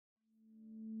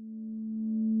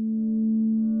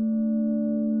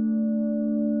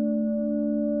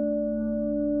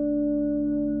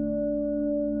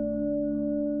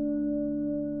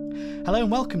Hello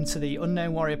and welcome to the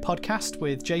Unknown Warrior podcast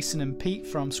with Jason and Pete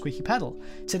from Squeaky Pedal.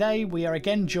 Today we are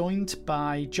again joined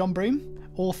by John Broom,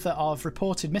 author of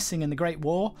Reported Missing in the Great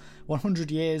War,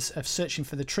 100 Years of Searching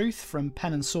for the Truth from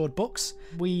Pen and Sword Books.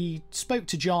 We spoke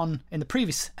to John in the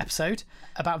previous episode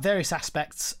about various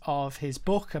aspects of his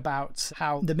book, about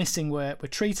how the missing were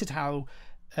treated, how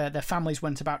their families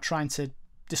went about trying to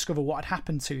discover what had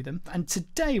happened to them. And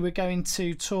today we're going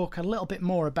to talk a little bit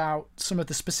more about some of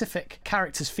the specific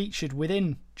characters featured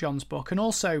within John's book, and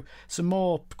also some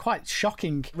more quite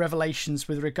shocking revelations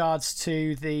with regards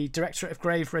to the Directorate of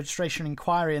Grave Registration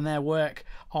Inquiry and their work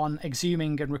on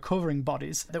exhuming and recovering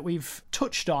bodies that we've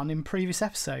touched on in previous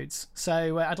episodes.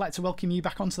 So I'd like to welcome you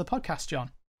back onto the podcast, John.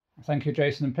 Thank you,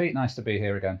 Jason and Pete. Nice to be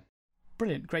here again.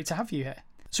 Brilliant. Great to have you here.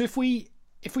 So if we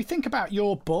think about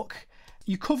your book,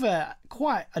 you cover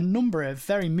quite a number of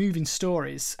very moving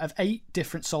stories of 8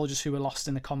 different soldiers who were lost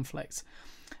in the conflict.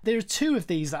 There are 2 of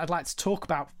these that I'd like to talk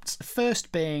about. The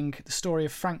first being the story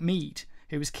of Frank Meade,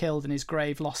 who was killed in his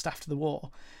grave lost after the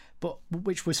war, but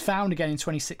which was found again in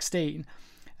 2016.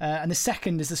 And the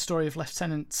second is the story of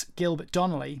Lieutenant Gilbert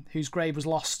Donnelly, whose grave was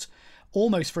lost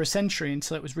almost for a century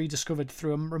until it was rediscovered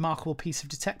through a remarkable piece of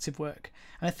detective work.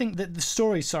 And I think that the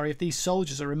stories, of these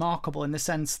soldiers are remarkable in the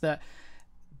sense that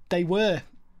they were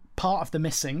part of the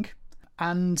missing,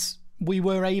 and we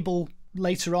were able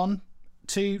later on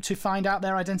to find out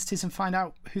their identities and find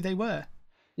out who they were.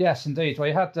 Yes, indeed. Well,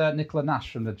 you had Nicola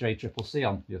Nash from the JCCC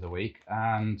on the other week,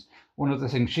 and one of the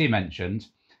things she mentioned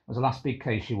was the last big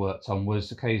case she worked on was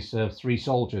the case of 3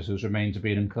 soldiers whose remains had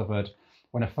been uncovered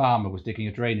when a farmer was digging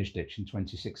a drainage ditch in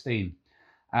 2016.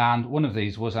 And one of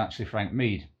these was actually Frank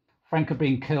Meade. Frank had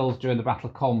been killed during the Battle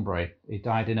of Cambrai. He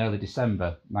died in early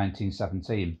December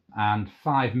 1917, and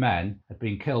 5 men had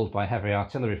been killed by heavy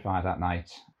artillery fire that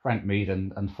night, Frank Meade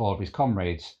and 4 of his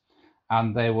comrades.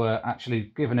 And they were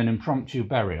actually given an impromptu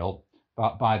burial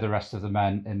by the rest of the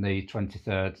men in the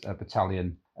 23rd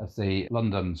Battalion of the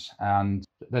Londons. And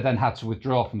they then had to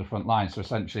withdraw from the front line. So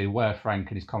essentially where Frank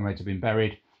and his comrades had been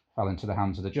buried fell into the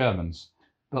hands of the Germans.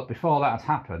 But before that had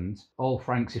happened, all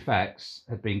Frank's effects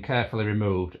had been carefully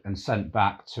removed and sent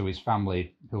back to his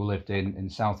family who lived in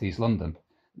southeast London.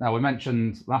 Now, we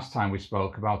mentioned last time we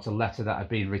spoke about a letter that had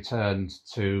been returned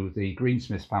to the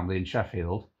Greensmith family in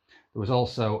Sheffield. There was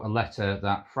also a letter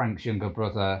that Frank's younger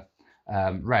brother,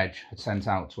 Reg, had sent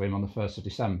out to him on the 1st of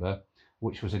December,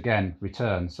 which was again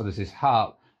returned. So there's this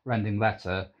heart-rending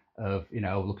letter of,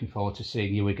 looking forward to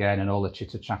seeing you again and all the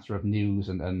chitter-chatter of news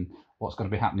and what's going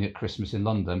to be happening at Christmas in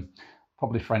London.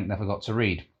 Probably Frank never got to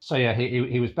read. So yeah,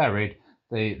 he was buried.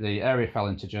 The area fell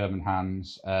into German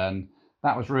hands, and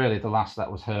that was really the last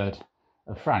that was heard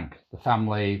of Frank. The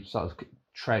family sort of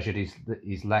treasured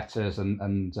his letters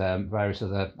and various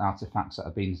other artifacts that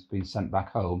had been sent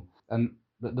back home, and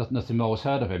nothing more was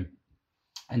heard of him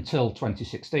until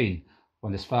 2016,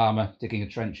 when this farmer digging a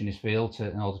trench in his field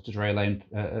in order to drain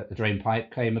a drain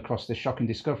pipe came across this shocking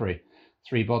discovery: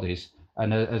 3 bodies.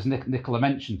 And as Nicola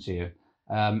mentioned to you,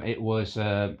 it was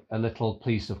a little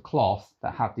piece of cloth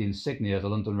that had the insignia of the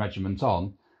London Regiment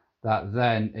on, that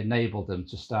then enabled them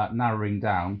to start narrowing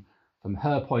down, from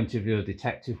her point of view, of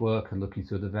detective work and looking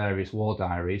through the various war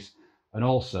diaries, and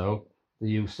also the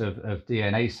use of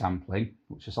DNA sampling,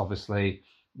 which is obviously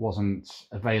wasn't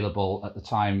available at the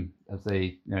time of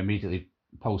the immediately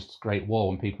post-Great War,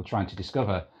 when people were trying to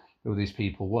discover who these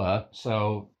people were.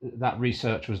 So that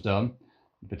research was done.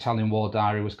 The Battalion War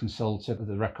Diary was consulted with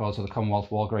the records of the Commonwealth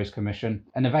War Graves Commission,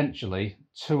 and eventually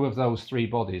 2 of those 3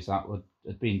 bodies that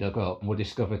had been dug up were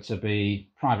discovered to be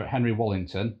Private Henry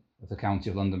Wallington of the County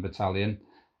of London Battalion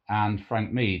and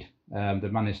Frank Meade. They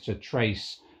managed to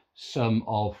trace some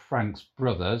of Frank's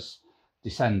brothers'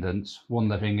 descendants, one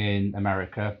living in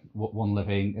America, one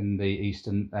living in the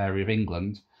eastern area of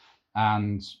England,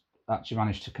 and actually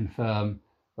managed to confirm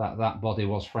that body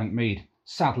was Frank Meade.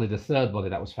 Sadly, the 3rd body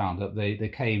that was found up,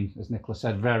 they came, as Nicola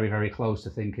said, very, very close to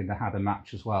thinking they had a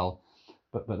match as well,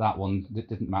 but that one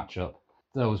didn't match up.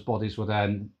 Those bodies were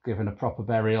then given a proper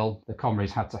burial. The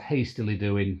comrades had to hastily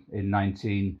do in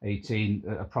 1918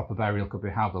 a proper burial could be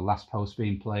held, the last post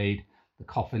being played, the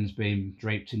coffins being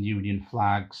draped in Union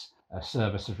flags, a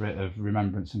service of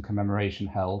remembrance and commemoration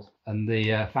held, and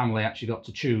the family actually got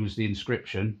to choose the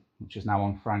inscription, which is now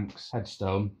on Frank's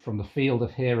headstone: "From the field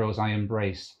of heroes I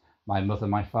embrace, my mother,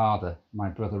 my father, my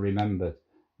brother remembered,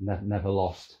 never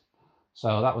lost."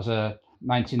 So that was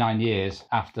 99 years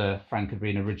after Frank had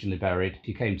been originally buried.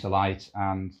 He came to light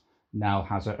and now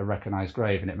has a recognised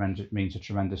grave, and it means a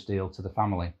tremendous deal to the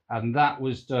family. And that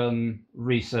was done,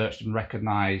 researched and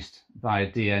recognised via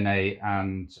DNA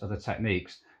and other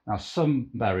techniques. Now, some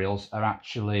burials are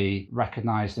actually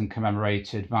recognised and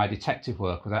commemorated via detective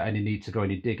work without any need to go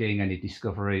any digging, any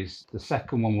discoveries. The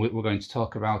second one we're going to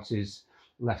talk about is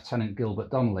Lieutenant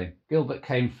Gilbert Donnelly. Gilbert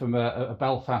came from a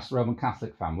Belfast Roman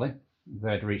Catholic family.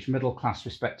 They'd reached middle-class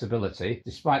respectability,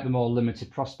 despite the more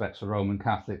limited prospects for Roman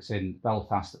Catholics in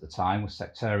Belfast at the time, with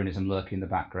sectarianism lurking in the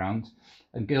background.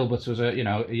 And Gilbert was a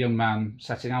young man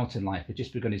setting out in life. He'd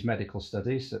just begun his medical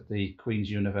studies at the Queen's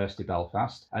University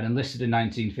Belfast and enlisted in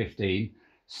 1915,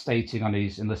 stating on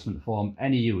his enlistment form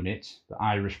any unit that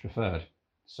Irish preferred.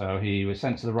 So he was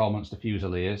sent to the Royal Munster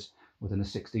Fusiliers within the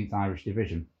 16th Irish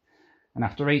Division. And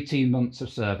after 18 months of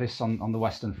service on the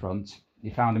Western Front, he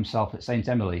found himself at St.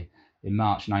 Emily in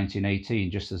March 1918,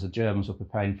 just as the Germans were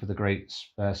preparing for the Great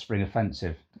Spring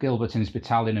Offensive. Gilbert and his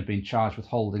battalion had been charged with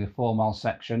holding a 4-mile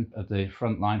section of the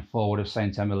front line forward of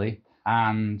St. Emily.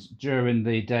 And during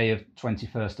the day of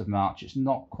 21st of March, it's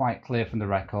not quite clear from the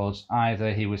records,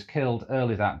 either he was killed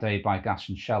early that day by gas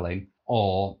and shelling,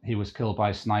 or he was killed by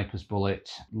a sniper's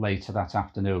bullet later that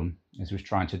afternoon as he was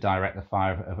trying to direct the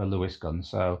fire of a Lewis gun.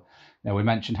 So, we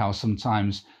mentioned how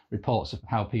sometimes reports of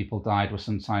how people died were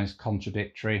sometimes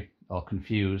contradictory or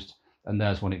confused, and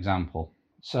there's one example.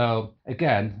 So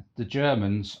again, the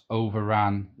Germans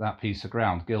overran that piece of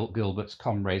ground. Gilbert's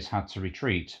comrades had to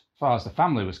retreat. As far as the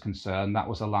family was concerned, that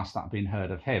was the last that had been heard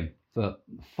of him. But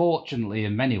fortunately,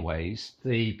 in many ways,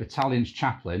 the battalion's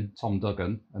chaplain, Tom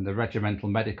Duggan, and the regimental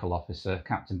medical officer,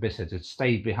 Captain Bissett, had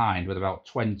stayed behind with about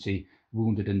 20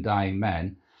 wounded and dying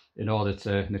men in order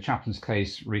to, in the chaplain's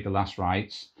case, read the last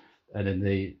rites, and in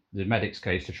the medic's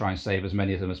case, to try and save as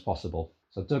many of them as possible.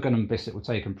 So Duggan and Bissett were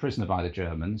taken prisoner by the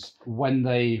Germans. When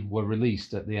they were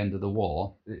released at the end of the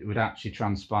war, it would actually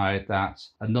transpire that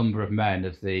a number of men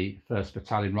of the 1st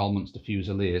Battalion Royal Munster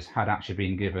Fusiliers had actually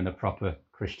been given a proper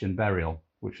Christian burial,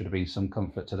 which would have been some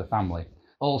comfort to the family.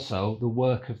 Also, the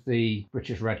work of the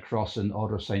British Red Cross and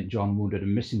Order of St. John Wounded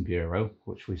and Missing Bureau,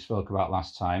 which we spoke about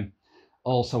last time,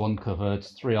 also uncovered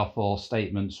 3 or 4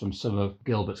 statements from some of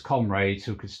Gilbert's comrades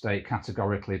who could state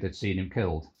categorically they'd seen him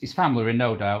killed. His family were in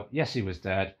no doubt, yes, he was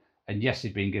dead, and yes,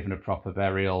 he'd been given a proper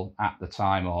burial at the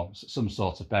time, or some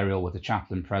sort of burial with a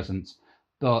chaplain present,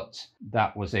 but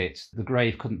that was it. The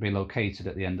grave couldn't be located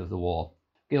at the end of the war.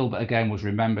 Gilbert again was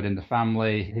remembered in the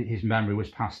family. His memory was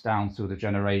passed down through the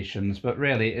generations, but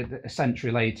really a century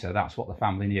later, that's what the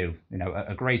family knew.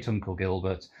 A great uncle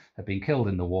Gilbert had been killed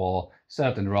in the war,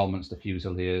 served in the Royal Munster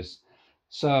Fusiliers.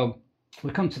 So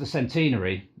we come to the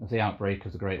centenary of the outbreak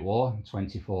of the Great War in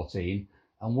 2014,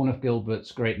 and one of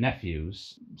Gilbert's great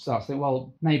nephews starts to think,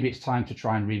 well, maybe it's time to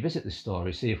try and revisit this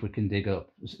story, see if we can dig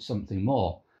up something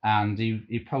more. And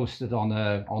he posted on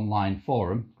an online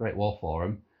forum, Great War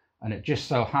Forum, and it just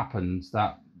so happened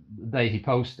that the day he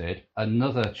posted,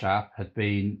 another chap had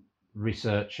been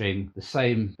researching the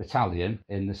same battalion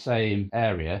in the same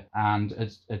area and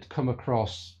had come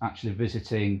across, actually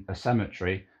visiting a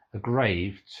cemetery, a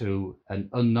grave to an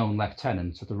unknown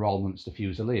lieutenant of the Royal Munster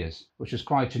Fusiliers, which was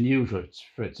quite unusual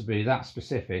for it to be that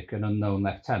specific, an unknown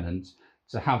lieutenant,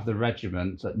 to have the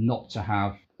regiment but not to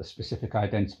have a specific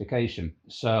identification.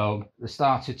 So they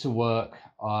started to work,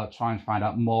 trying to find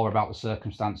out more about the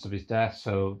circumstance of his death.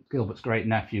 So Gilbert's great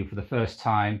nephew, for the first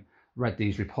time, read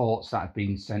these reports that had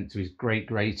been sent to his great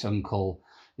uncle,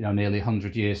 nearly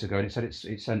 100 years ago, and it said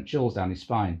it sent chills down his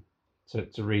spine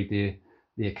to read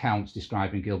the accounts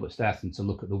describing Gilbert's death and to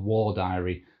look at the war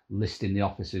diary listing the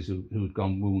officers who'd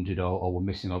gone wounded or were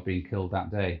missing or being killed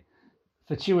that day.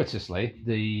 Fortuitously,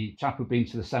 the chap who'd been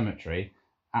to the cemetery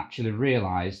actually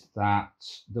realised that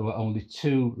there were only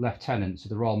 2 lieutenants of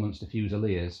the Royal Munster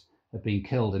Fusiliers had been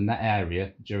killed in that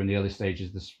area during the early stages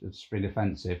of the Spring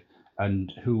Offensive,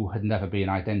 and who had never been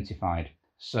identified.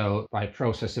 So by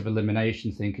process of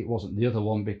elimination, think it wasn't the other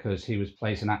one because he was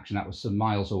placed in action that was some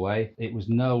miles away. It was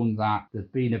known that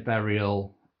there'd been a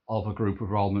burial of a group of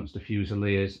Royal Munster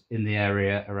Fusiliers in the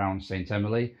area around St.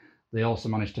 Emily. They also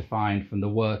managed to find from the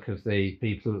work of the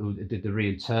people who did the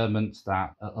reinterment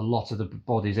that a lot of the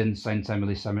bodies in St.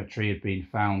 Emily Cemetery had been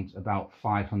found about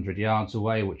 500 yards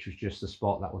away, which was just the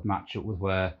spot that would match up with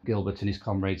where Gilbert and his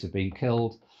comrades had been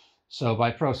killed. So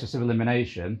by process of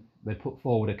elimination, they put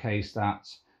forward a case that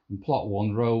in plot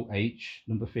 1, row H,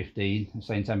 number 15,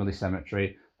 St. Emily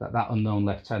Cemetery, that unknown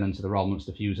lieutenant of the Royal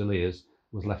Munster Fusiliers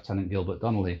was Lieutenant Gilbert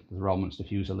Donnelly of the Royal Munster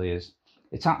Fusiliers.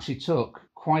 It actually took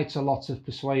quite a lot of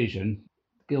persuasion.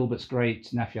 Gilbert's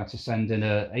great nephew had to send in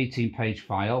an 18-page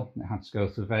file. It had to go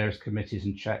through various committees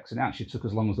and checks, and it actually took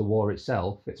as long as the war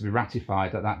itself for it to be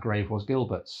ratified that grave was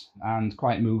Gilbert's. And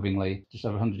quite movingly, just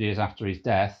over 100 years after his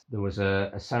death, there was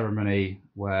a ceremony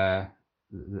where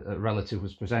a relative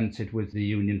was presented with the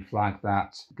Union flag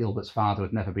that Gilbert's father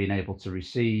had never been able to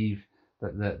receive,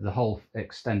 that the whole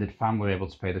extended family were able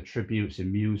to pay the tributes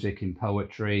in music, in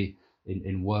poetry,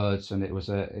 in words, and it was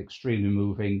an extremely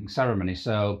moving ceremony.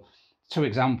 So 2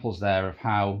 examples there of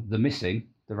how the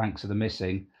ranks of the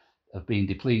missing have been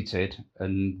depleted,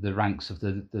 and the ranks of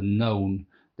the known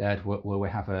dead, where we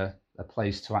have a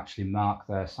place to actually mark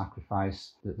their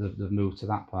sacrifice, that they've moved to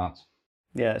that part.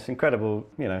 Yeah, it's incredible,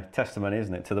 testimony,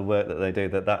 isn't it, to the work that they do,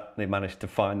 that they managed to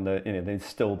find they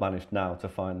still managed now to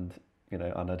find,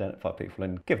 unidentified people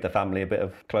and give the family a bit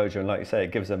of closure. And like you say,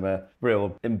 it gives them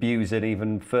imbues it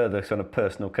even further sort of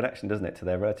personal connection, doesn't it, to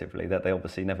their relatively, that they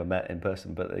obviously never met in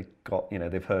person, but they got,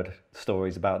 they've heard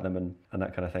stories about them and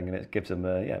that kind of thing. And it gives them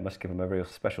it must give them a real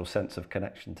special sense of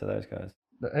connection to those guys.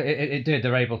 It did.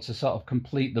 They're able to sort of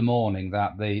complete the mourning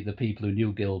that the people who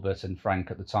knew Gilbert and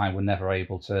Frank at the time were never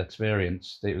able to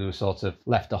experience. They were sort of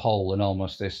left a hole, and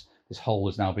almost this hole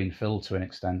has now been filled to an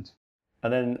extent.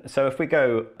 And then, so if we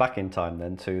go back in time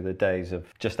then to the days of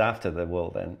just after the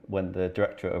war then, when the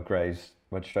Directorate of Graves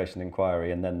Registration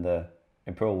Inquiry and then the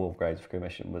Imperial War Graves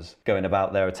Commission was going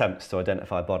about their attempts to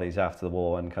identify bodies after the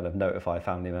war and kind of notify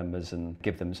family members and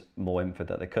give them more info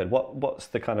that they could. What's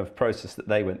the kind of process that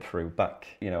they went through back,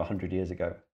 100 years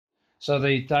ago? So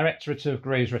the Directorate of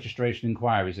Graves Registration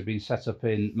Inquiries had been set up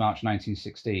in March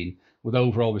 1916 with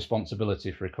overall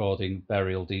responsibility for recording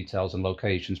burial details and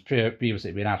locations. Previously,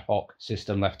 it had been an ad hoc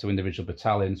system left to individual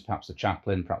battalions, perhaps a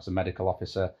chaplain, perhaps a medical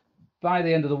officer. By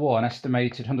the end of the war, an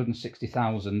estimated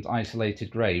 160,000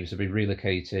 isolated graves have been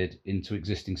relocated into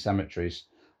existing cemeteries,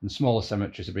 and smaller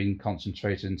cemeteries have been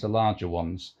concentrated into larger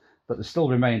ones. But there still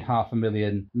remained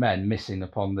 500,000 men missing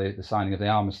upon the signing of the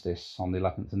armistice on the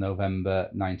 11th of November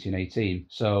 1918.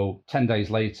 So 10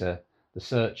 days later, the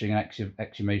searching and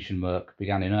exhumation work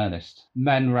began in earnest.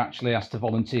 Men were actually asked to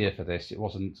volunteer for this. It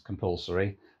wasn't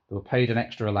compulsory. They were paid an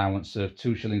extra allowance of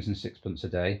 2 shillings and 6pence a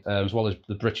day, as well as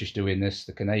the British doing this.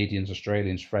 The Canadians,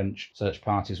 Australians, French search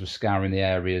parties were scouring the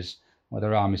areas where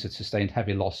their armies had sustained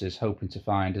heavy losses, hoping to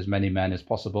find as many men as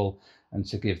possible and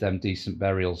to give them decent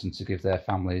burials and to give their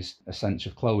families a sense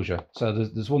of closure. So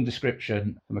there's one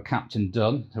description from a Captain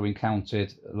Dunn who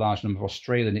encountered a large number of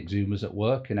Australian exhumers at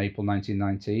work in April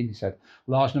 1919. He said,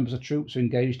 large numbers of troops were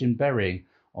engaged in burying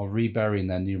or reburying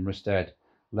their numerous dead,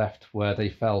 left where they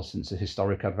fell since the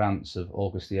historic advance of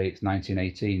August the 8th,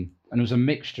 1918. And it was a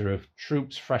mixture of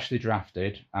troops freshly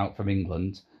drafted out from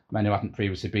England, men who hadn't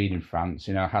previously been in France,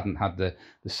 hadn't had the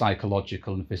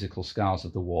psychological and physical scars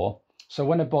of the war. So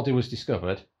when a body was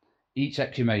discovered, each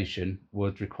exhumation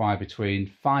would require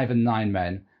between 5 and 9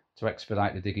 men to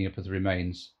expedite the digging up of the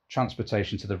remains,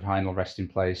 transportation to the final resting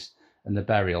place, and the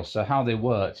burial. So how they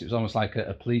worked, it was almost like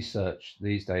a police search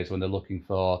these days when they're looking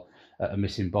for a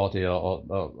missing body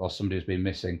or somebody who's been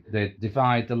missing. They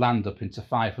divide the land up into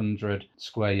 500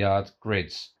 square yard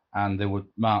grids, and they would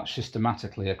march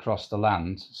systematically across the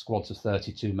land, squads of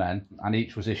 32 men, and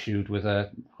each was issued with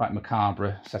a quite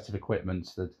macabre set of equipment.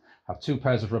 They'd have 2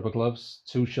 pairs of rubber gloves,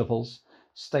 2 shovels,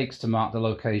 stakes to mark the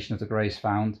location of the graves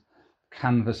found,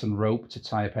 canvas and rope to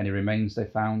tie up any remains they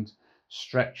found,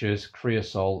 stretchers,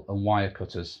 creosole and wire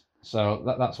cutters. So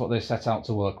that's what they set out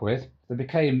to work with. They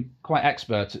became quite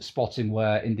expert at spotting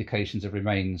where indications of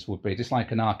remains would be. Just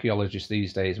like an archaeologist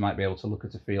these days might be able to look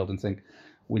at a field and think,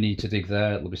 we need to dig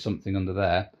there, there'll be something under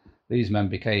there. These men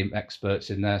became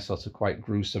experts in their sort of quite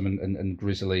gruesome and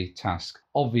grisly task.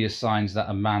 Obvious signs that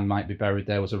a man might be buried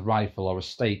there was a rifle or a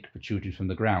stake protruding from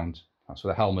the ground. That's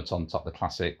with a helmet on top, the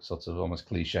classic sort of almost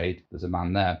cliched, there's a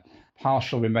man there.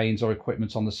 Partial remains or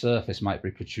equipment on the surface might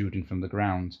be protruding from the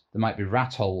ground. There might be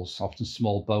rat holes, often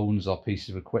small bones or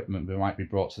pieces of equipment that might be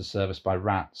brought to the surface by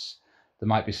rats. There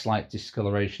might be slight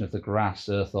discoloration of the grass,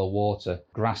 earth or water.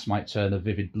 Grass might turn a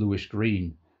vivid bluish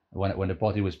green when a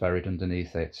body was buried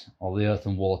underneath it, or the earth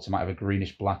and water might have a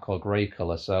greenish black or grey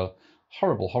colour. So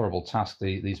horrible, horrible task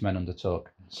these men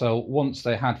undertook. So once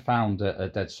they had found a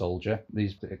dead soldier,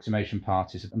 these exhumation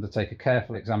parties would undertake a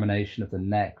careful examination of the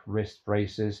neck, wrist,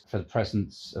 braces for the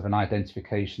presence of an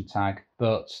identification tag,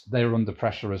 but they were under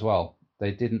pressure as well.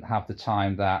 They didn't have the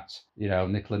time that,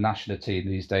 Nicola Nash and the team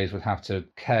these days would have to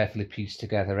carefully piece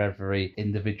together every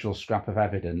individual scrap of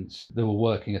evidence. They were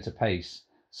working at a pace.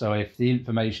 So if the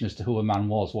information as to who a man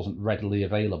wasn't readily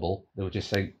available, they would just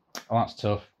think, oh, that's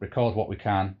tough, record what we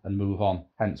can and move on.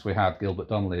 Hence we had Gilbert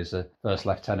Donnelly as a first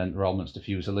lieutenant, Royal Munster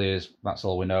Fusiliers. That's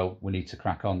all we know. We need to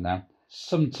crack on now.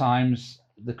 Sometimes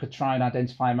they could try and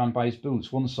identify a man by his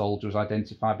boots. One soldier was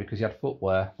identified because he had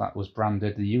footwear that was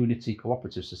branded the Unity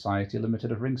Cooperative Society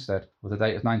Limited of Ringstead with a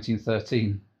date of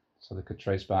 1913. So they could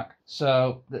trace back.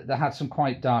 So they had some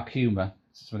quite dark humour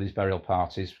some of these burial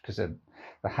parties because they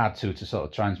had to sort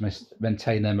of try and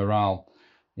maintain their morale.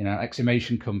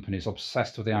 Exhumation companies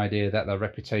obsessed with the idea that their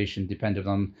reputation depended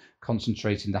on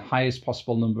concentrating the highest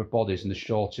possible number of bodies in the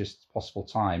shortest possible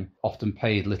time, often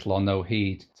paid little or no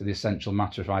heed to the essential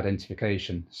matter of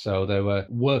identification. So they were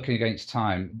working against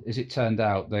time. As it turned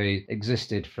out, they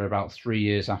existed for about 3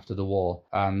 years after the war.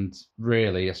 And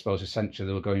really, I suppose, essentially,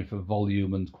 they were going for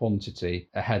volume and quantity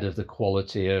ahead of the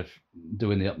quality of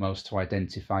doing the utmost to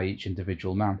identify each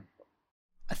individual man.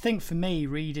 I think for me,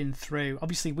 reading through,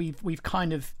 obviously we've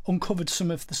kind of uncovered some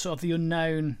of the sort of the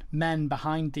unknown men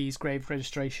behind these grave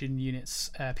registration units.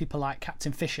 People like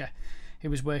Captain Fisher, who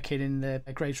was working in the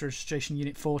Graves Registration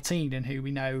Unit 14 and who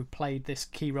we know played this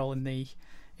key role in the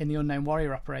Unknown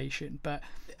Warrior operation. But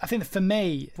I think that for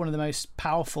me, one of the most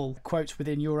powerful quotes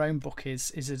within your own book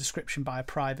is a description by a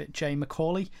private, Jay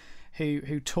Macaulay,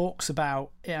 who talks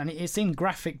about, and it's in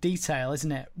graphic detail,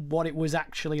 isn't it, what it was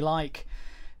actually like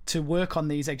to work on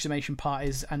these exhumation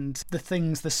parties and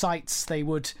the sites they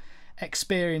would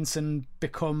experience and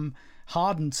become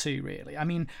hardened to, really. I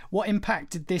mean, what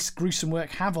impact did this gruesome work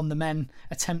have on the men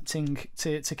attempting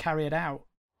to carry it out?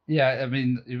 Yeah, I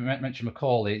mean, you mentioned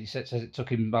Macaulay. He says it took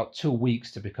him about 2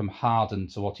 weeks to become hardened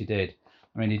to what he did.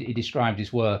 I mean, he described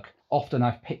his work. Often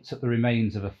I've picked up the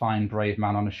remains of a fine, brave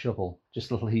man on a shovel, just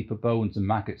a little heap of bones and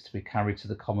maggots to be carried to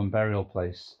the common burial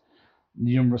place.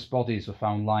 Numerous bodies were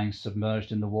found lying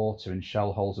submerged in the water in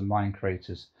shell holes and mine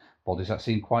craters, bodies that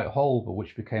seemed quite whole but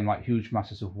which became like huge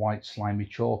masses of white slimy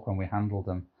chalk when we handled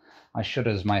them. I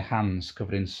shuddered as my hands,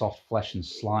 covered in soft flesh and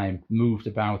slime, moved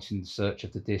about in search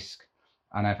of the disc,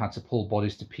 and I've had to pull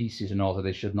bodies to pieces in order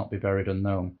they should not be buried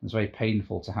unknown. It was very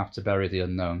painful to have to bury the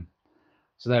unknown.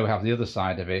 So there we have the other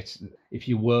side of it. If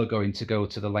you were going to go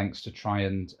to the lengths to try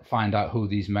and find out who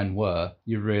these men were,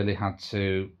 you really had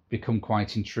to become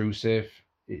quite intrusive.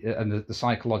 And the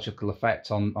psychological effect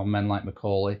on men like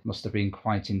Macaulay must have been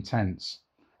quite intense.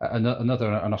 An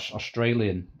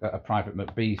Australian, a Private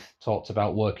McBeath, talked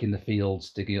about working the fields,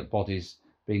 digging up bodies,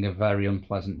 being a very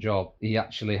unpleasant job. He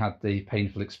actually had the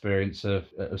painful experience of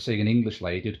seeing an English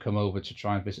lady who'd come over to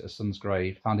try and visit her son's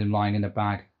grave, found him lying in a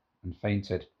bag and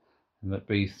fainted. And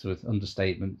McBeath, with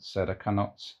understatement, said, "I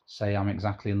cannot say I'm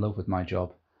exactly in love with my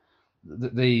job."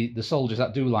 The soldiers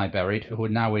that do lie buried, who are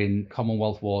now in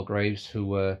Commonwealth war graves, who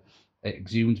were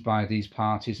exhumed by these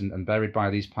parties and buried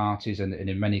by these parties and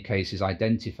in many cases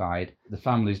identified, the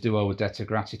families do owe a debt of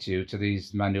gratitude to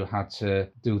these men who had to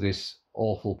do this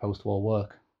awful post-war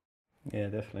work. Yeah,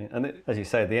 definitely. And as you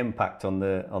say, the impact on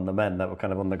the men that were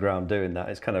kind of on the ground doing that,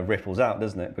 it kind of ripples out,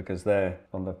 doesn't it? Because they're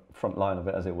on the front line of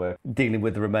it, as it were, dealing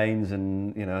with the remains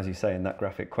and, as you say in that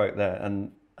graphic quote there,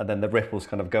 and then the ripples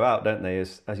kind of go out, don't they?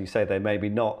 As you say, they maybe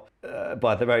not,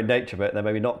 by the very nature of it, they're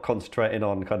maybe not concentrating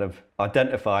on kind of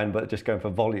identifying, but just going for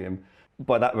volume.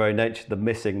 By that very nature,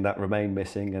 that remain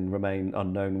missing and remain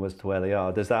unknown as to where they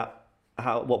are.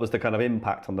 What was the kind of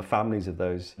impact on the families of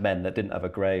those men that didn't have a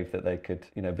grave that they could,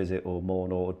 visit or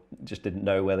mourn, or just didn't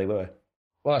know where they were?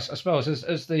 Well, I suppose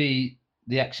as the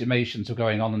exhumations were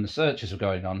going on and the searches were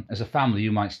going on, as a family,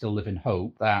 you might still live in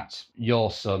hope that your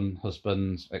son,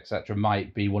 husband, etc.,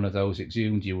 might be one of those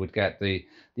exhumed. You would get the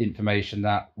information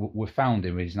that we found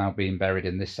him. He's now being buried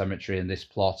in this cemetery, in this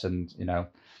plot, and,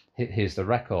 here's the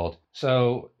record.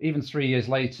 So even 3 years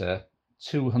later,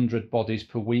 200 bodies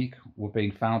per week were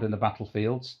being found in the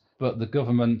battlefields, but the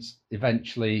government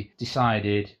eventually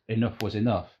decided enough was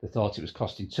enough. They thought it was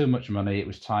costing too much money, it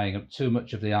was tying up too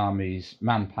much of the army's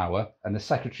manpower, and the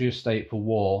Secretary of State for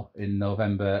War in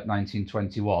November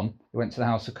 1921, he went to the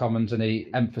House of Commons and he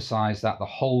emphasised that the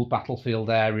whole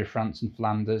battlefield area, France and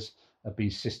Flanders, had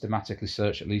been systematically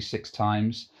searched at least 6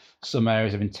 times. Some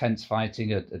areas of intense fighting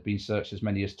had been searched as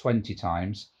many as 20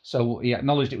 times. So he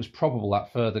acknowledged it was probable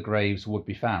that further graves would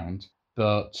be found,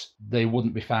 but they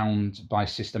wouldn't be found by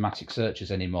systematic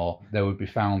searches anymore. They would be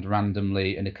found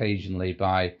randomly and occasionally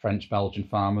by French-Belgian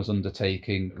farmers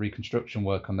undertaking reconstruction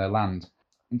work on their land.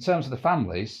 In terms of the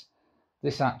families,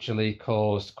 this actually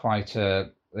caused quite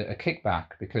a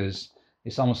kickback, because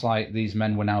it's almost like these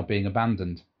men were now being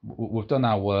abandoned. We've done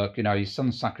our work, his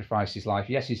son sacrificed his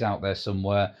life. Yes, he's out there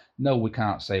somewhere. No, we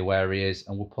can't say where he is,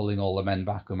 and we're pulling all the men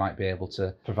back who might be able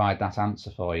to provide that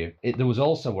answer for you. There was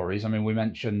also worries. I mean, we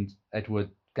mentioned Edward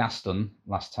Gaston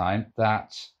last time,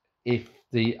 that if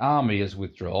the army is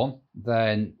withdrawn,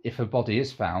 then if a body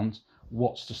is found,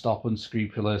 what's to stop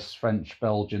unscrupulous French,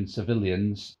 Belgian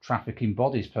civilians trafficking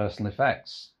bodies, personal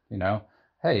effects?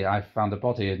 Hey, I found a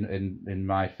body in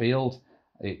my field.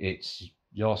 It's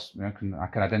yours. I can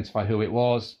identify who it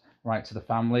was, write to the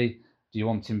family. Do you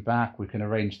want him back? We can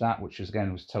arrange that, which was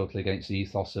totally against the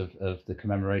ethos of the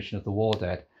commemoration of the war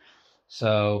dead.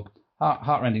 So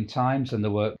heartrending times, and there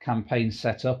were campaigns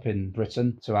set up in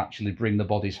Britain to actually bring the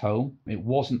bodies home. It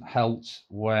wasn't helped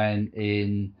when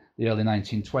in the early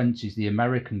 1920s, the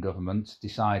American government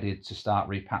decided to start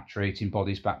repatriating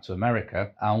bodies back to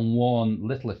America. And one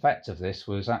little effect of this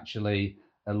was actually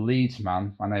a Leeds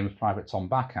man by the name of Private Tom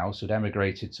Backhouse, who'd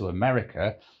emigrated to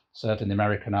America, served in the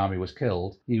American Army, was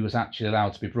killed. He was actually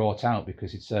allowed to be brought out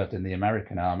because he'd served in the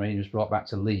American Army. He was brought back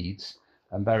to Leeds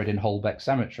and buried in Holbeck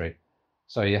Cemetery.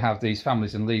 So you have these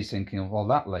families in Leeds thinking, well,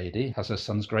 that lady has her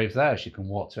son's grave there. She can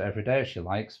walk to it every day if she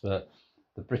likes, but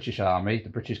the British Army, the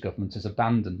British government has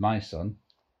abandoned my son.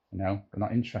 They're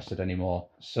not interested anymore.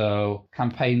 So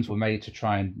campaigns were made to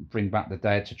try and bring back the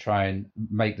dead, to try and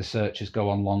make the searches go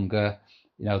on longer.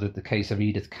 The case of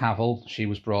Edith Cavell, she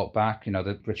was brought back,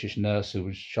 the British nurse who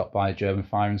was shot by a German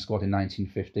firing squad in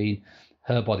 1915.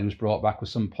 Her body was brought back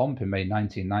with some pomp in May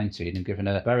 1919 and given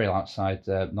a burial outside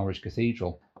Norwich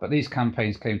Cathedral. But these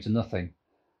campaigns came to nothing.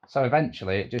 So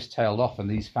eventually it just tailed off, and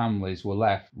these families were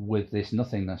left with this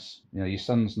nothingness. Your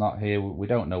son's not here, we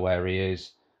don't know where he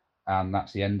is, and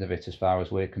that's the end of it as far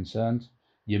as we're concerned.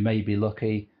 You may be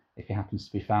lucky if he happens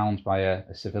to be found by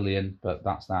a civilian, but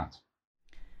that's that.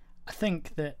 I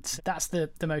think that's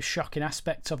the most shocking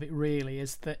aspect of it, really,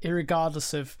 is that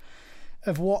irregardless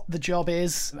of what the job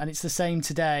is, and it's the same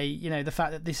today, the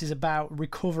fact that this is about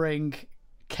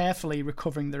carefully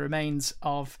recovering the remains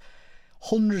of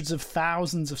hundreds of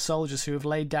thousands of soldiers who have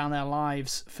laid down their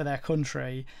lives for their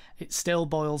country, it still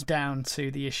boils down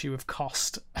to the issue of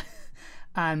cost.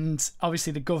 And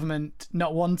obviously the government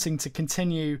not wanting to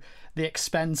continue the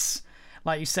expense,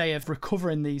 like you say, of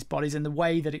recovering these bodies in the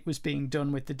way that it was being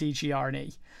done with the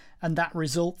DGR&E. And that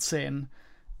results in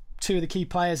two of the key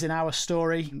players in our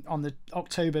story. On the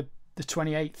October the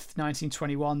 28th,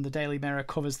 1921, the Daily Mirror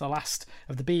covers the last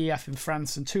of the BEF in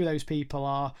France, and two of those people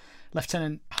are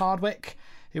Lieutenant Hardwick,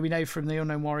 who we know from the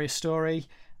Unknown Warrior story,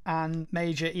 and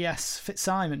Major E.S.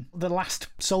 Fitzsimon, the last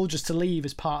soldiers to leave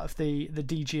as part of the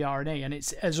DGR&E. And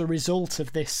it's as a result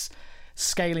of this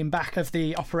scaling back of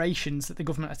the operations that the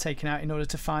government are taking out in order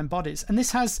to find bodies. And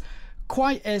this has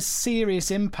quite a serious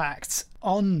impact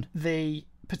on the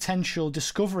potential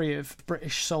discovery of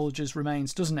British soldiers'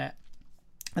 remains, doesn't it?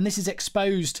 And this is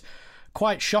exposed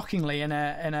quite shockingly in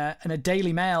a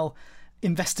Daily Mail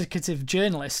investigative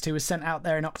journalist who was sent out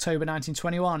there in October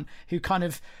 1921, who kind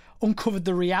of uncovered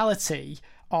the reality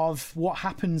of what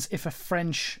happens if a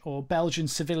French or Belgian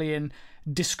civilian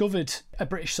discovered a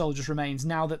British soldier's remains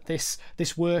now that this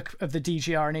work of the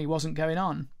DGR&E wasn't going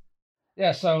on.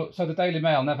 Yeah, so the Daily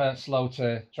Mail, never slow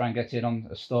to try and get in on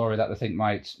a story that they think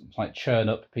might churn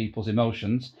up people's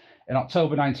emotions. In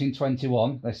October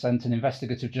 1921, they sent an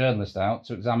investigative journalist out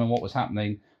to examine what was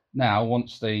happening now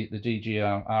once the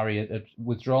DGR&E had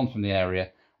withdrawn from the area.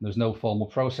 There was no formal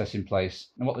process in place.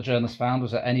 And what the journalist found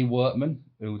was that any workman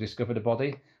who discovered a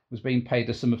body was being paid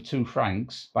a sum of 2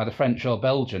 francs by the French or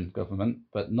Belgian government,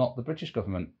 but not the British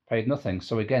government, paid nothing.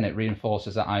 So again, it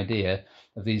reinforces that idea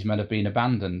of these men have been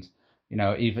abandoned.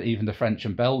 Even the French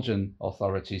and Belgian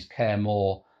authorities care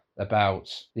more about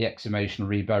the exhumation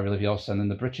and reburial of your son than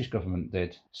the British government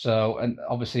did. So, and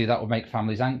obviously that would make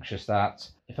families anxious that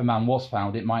if a man was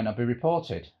found, it might not be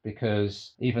reported,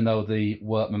 because even though the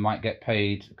workman might get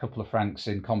paid a couple of francs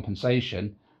in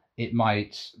compensation, it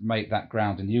might make that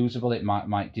ground unusable. It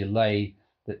might delay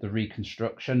the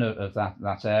reconstruction of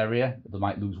that area. They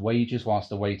might lose wages whilst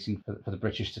they're waiting for the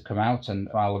British to come out and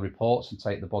file the reports and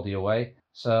take the body away.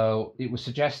 So it was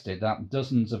suggested that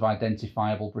dozens of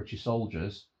identifiable British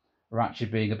soldiers were actually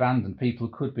being abandoned. People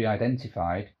who could be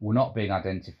identified were not being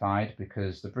identified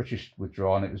because the British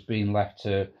withdrawn. It was being left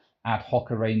to ad hoc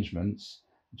arrangements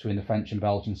between the French and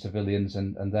Belgian civilians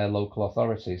and their local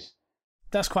authorities.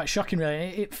 That's quite shocking,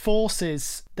 really. It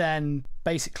forces then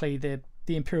basically the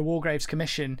Imperial War Graves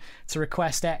Commission to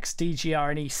request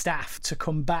ex-DGR&E staff to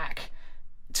come back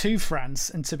to France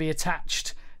and to be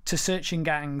attached to searching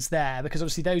gangs there, because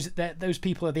obviously those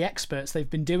people are the experts. They've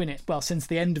been doing it, well, since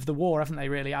the end of the war, haven't they,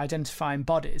 really, identifying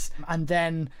bodies. And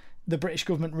then the British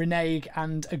government renege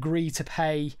and agree to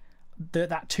pay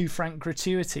that 2 franc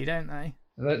gratuity, don't they?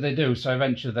 They do. So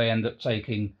eventually they end up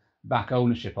taking back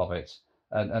ownership of it.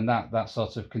 And that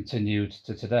sort of continued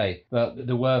to today. But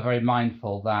they were very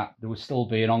mindful that there would still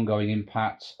be an ongoing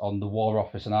impact on the War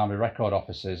Office and Army Record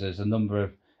Officers as a number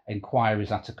of inquiries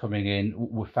that are coming in.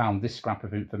 We found this scrap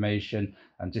of information,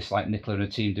 and just like Nicola and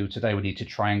her team do today, we need to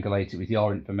triangulate it with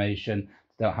your information.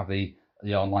 They don't have the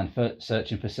online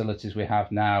searching facilities we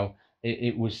have now.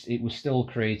 It was still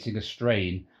creating a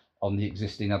strain on the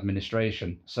existing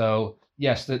administration. So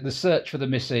yes, the search for the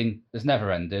missing has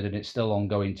never ended, and it's still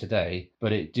ongoing today,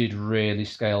 but it did really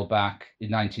scale back in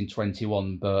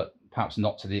 1921, but perhaps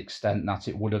not to the extent that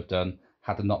it would have done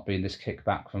had there not been this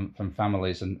kickback from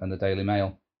families and the Daily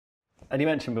Mail. And you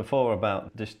mentioned before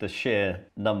about just the sheer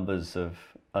numbers of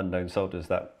unknown soldiers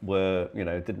that were,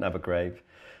 didn't have a grave,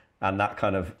 and that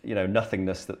kind of,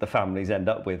 nothingness that the families end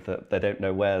up with, that they don't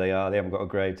know where they are, they haven't got a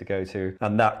grave to go to,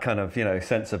 and that kind of,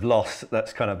 sense of loss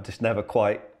that's kind of just never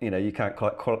quite, you can't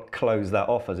quite close that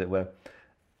off, as it were.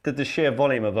 Did the sheer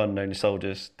volume of unknown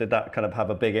soldiers, did that kind of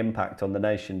have a big impact on the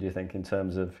nation, do you think, in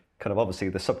terms of kind of obviously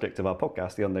the subject of our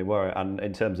podcast, the Unknown Warrior, and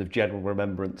in terms of general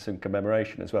remembrance and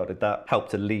commemoration as well? Did that help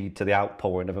to lead to the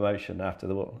outpouring of emotion after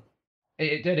the war?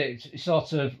 It did. It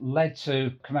sort of led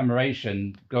to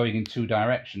commemoration going in two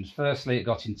directions. Firstly, it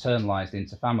got internalised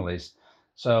into families.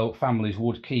 So families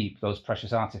would keep those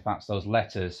precious artefacts, those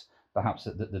letters, perhaps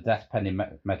the death penny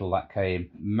medal that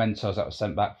came, mementos that were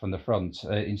sent back from the front.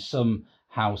 In some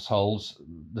households,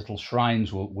 little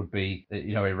shrines would be,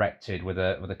 erected with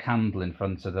a candle in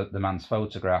front of the man's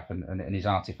photograph and his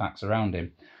artefacts around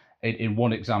him. In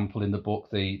one example in the book,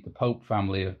 the Pope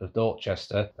family of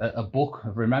Dorchester, a book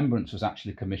of remembrance was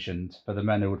actually commissioned for the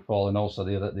men who had fallen, also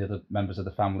the other members of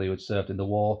the family who had served in the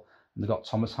war, and they got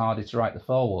Thomas Hardy to write the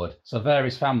foreword. So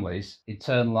various families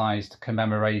internalised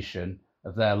commemoration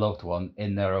of their loved one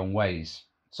in their own ways.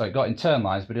 So it got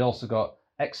internalised, but it also got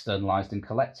externalised and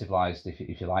collectivised,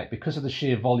 if you like, because of the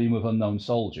sheer volume of unknown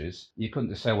soldiers. You couldn't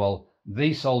just say, well,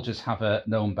 these soldiers have a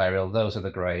known burial, those are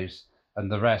the graves,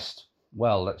 and the rest,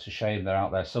 well, that's a shame, they're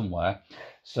out there somewhere.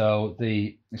 So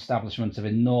the establishment of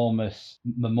enormous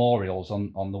memorials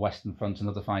on the Western Front and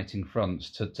other fighting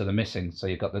fronts to the missing. So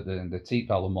you've got the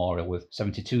Tietpel Memorial with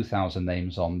 72,000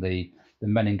 names on, the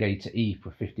Meningate at Ypres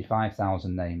with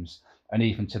 55,000 names. And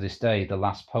even to this day, the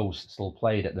last post still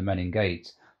played at the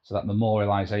Meningate. So that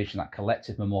memorialisation, that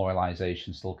collective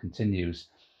memorialisation still continues.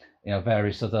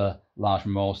 Various other large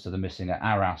memorials to the missing at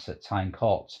Arras, at Tyne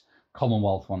Cot,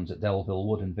 Commonwealth ones at Delville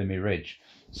Wood and Vimy Ridge.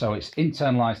 So it's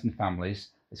internalised in families,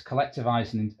 it's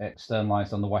collectivised and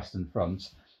externalised on the Western Front,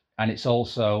 and it's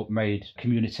also made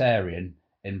communitarian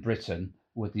in Britain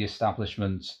with the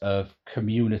establishment of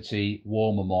community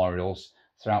war memorials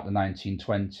throughout the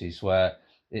 1920s, where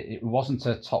it wasn't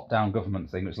a top-down government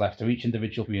thing. It was left to each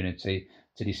individual community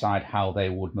to decide how they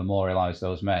would memorialise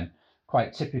those men.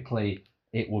 Quite typically,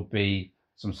 it would be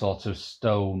some sort of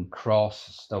stone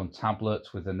cross, stone tablet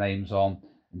with the names on.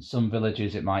 In some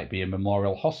villages, it might be a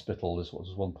memorial hospital. There's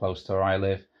one close to where I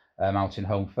live, out in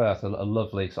Home Firth, a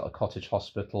lovely sort of cottage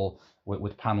hospital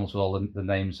with panels with all the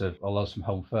names of all those from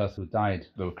Home Firth who died.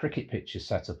 There were cricket pitches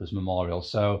set up as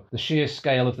memorials. So the sheer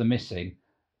scale of the missing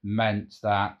meant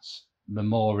that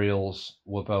memorials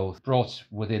were both brought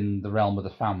within the realm of the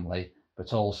family,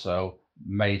 but also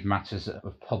made matters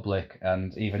of public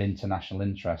and even international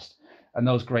interest. And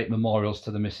those great memorials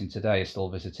to the missing today are still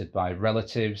visited by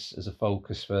relatives as a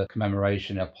focus for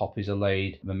commemoration. Poppies are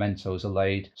laid, mementos are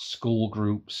laid, school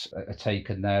groups are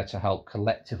taken there to help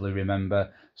collectively remember.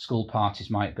 School parties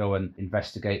might go and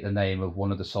investigate the name of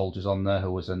one of the soldiers on there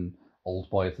who was an old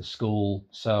boy of the school.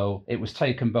 So it was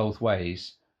taken both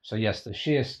ways. So yes, the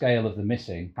sheer scale of the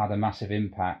missing had a massive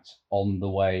impact on the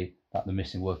way that the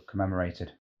missing were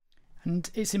commemorated. And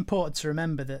it's important to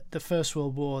remember that the First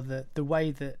World War, the way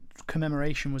that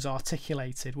commemoration was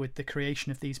articulated with the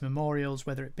creation of these memorials,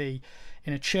 whether it be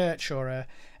in a church or a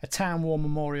town war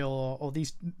memorial or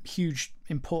these huge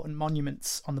important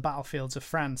monuments on the battlefields of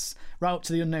France, right up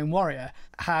to the Unknown Warrior,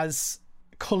 has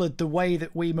coloured the way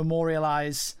that we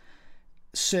memorialise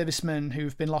servicemen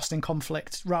who've been lost in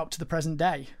conflict right up to the present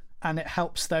day. And it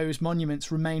helps those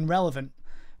monuments remain relevant.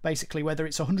 Basically, whether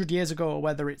it's 100 years ago or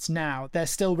whether it's now, they're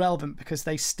still relevant because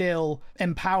they still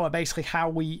empower basically how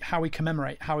we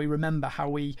commemorate, how we remember, how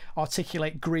we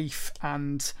articulate grief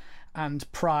and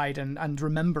pride and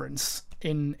remembrance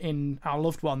in our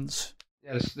loved ones.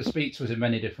 Yeah, the speech was in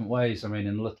many different ways. I mean,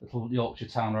 in little Yorkshire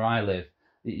town where I live,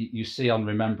 you see on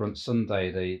Remembrance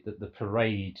Sunday the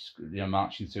parade,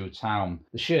 marching through town.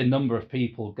 The sheer number of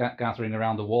people gathering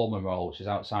around the War Memorial, which is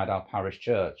outside our parish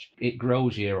church, it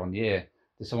grows year on year.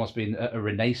 There's almost been a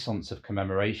renaissance of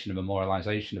commemoration and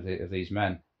memorialisation of these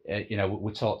men.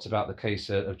 We talked about the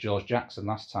case of George Jackson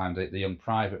last time, the young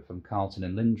private from Carlton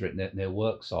and Lindrick near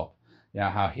Worksop.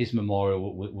 How his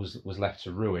memorial was left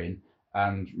to ruin,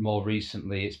 and more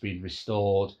recently it's been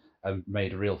restored and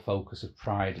made a real focus of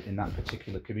pride in that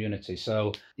particular community.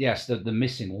 So yes, the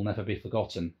missing will never be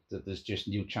forgotten. That there's just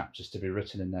new chapters to be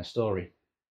written in their story.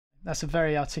 That's a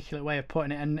very articulate way of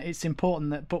putting it, and it's important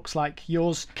that books like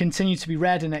yours continue to be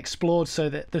read and explored so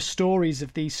that the stories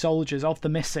of these soldiers, of the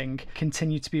missing,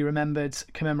 continue to be remembered,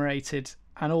 commemorated,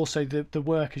 and also the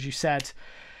work, as you said,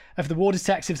 of the war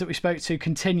detectives that we spoke to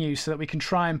continues, so that we can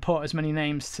try and put as many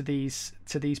names to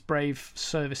these brave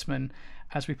servicemen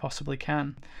as we possibly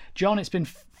can. John, it's been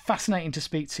fascinating to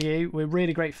speak to you. We're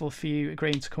really grateful for you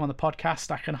agreeing to come on the podcast.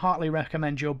 I can heartily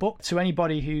recommend your book to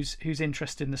anybody who's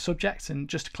interested in the subject. And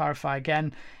just to clarify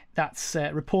again, that's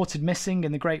Reported Missing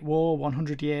in the Great War,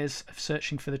 100 Years of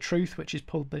Searching for the Truth, which is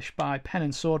published by Pen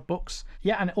and Sword Books.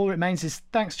 Yeah, and all that remains is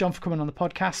thanks, John, for coming on the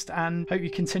podcast, and hope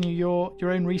you continue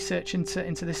your own research into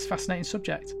this fascinating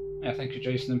subject. Yeah, thank you,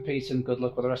 Jason and Pete, and good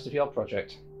luck with the rest of your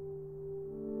project.